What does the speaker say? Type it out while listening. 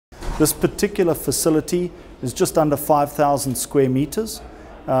This particular facility is just under 5,000 square meters.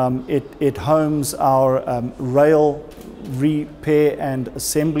 It homes our rail repair and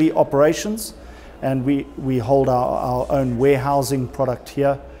assembly operations, and we hold our own warehousing product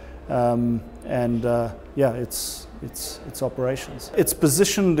here, yeah, it's operations. It's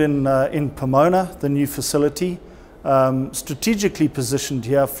positioned in Pomona, the new facility, strategically positioned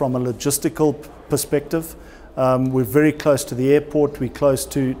here from a logistical perspective. We're very close to the airport, we're close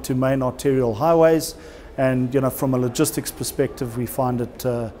to main arterial highways, and from a logistics perspective, we find it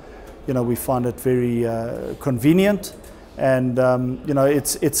very convenient, and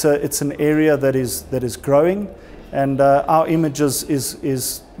it's an area that is growing, and our image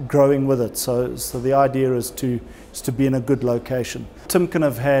is growing with it. So the idea is to be in a good location. Timken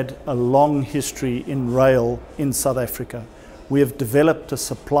have had a long history in rail in South Africa. We have developed a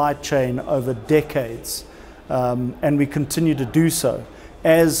supply chain over decades, and we continue to do so.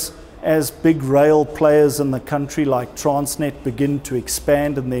 As big rail players in the country like Transnet begin to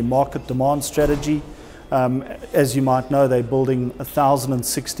expand in their market demand strategy, as you might know, they're building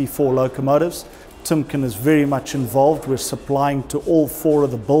 1,064 locomotives. Timken is very much involved. We're supplying to all 4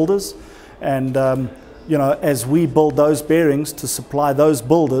 of the builders, and as we build those bearings to supply those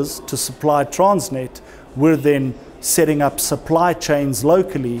builders to supply Transnet, we're then setting up supply chains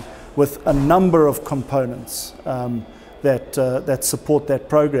locally with a number of components that support that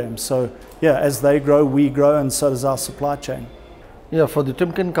program. So yeah, as they grow, we grow, and so does our supply chain. Yeah, for the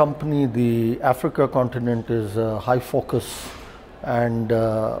Timken company, the Africa continent is a high focus, and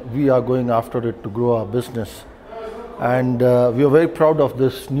we are going after it to grow our business. And we are very proud of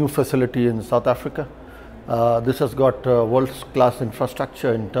this new facility in South Africa. This has got world-class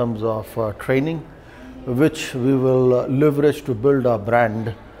infrastructure in terms of training, which we will leverage to build our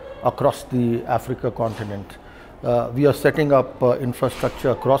brand across the Africa continent. We are setting up infrastructure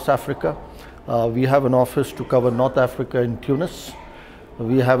across Africa. We have an office to cover North Africa in Tunis.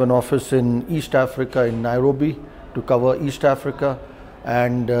 We have an office in East Africa in Nairobi to cover East Africa,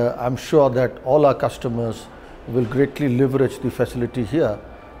 and I'm sure that all our customers will greatly leverage the facility here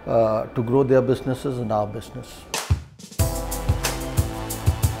to grow their businesses and our business.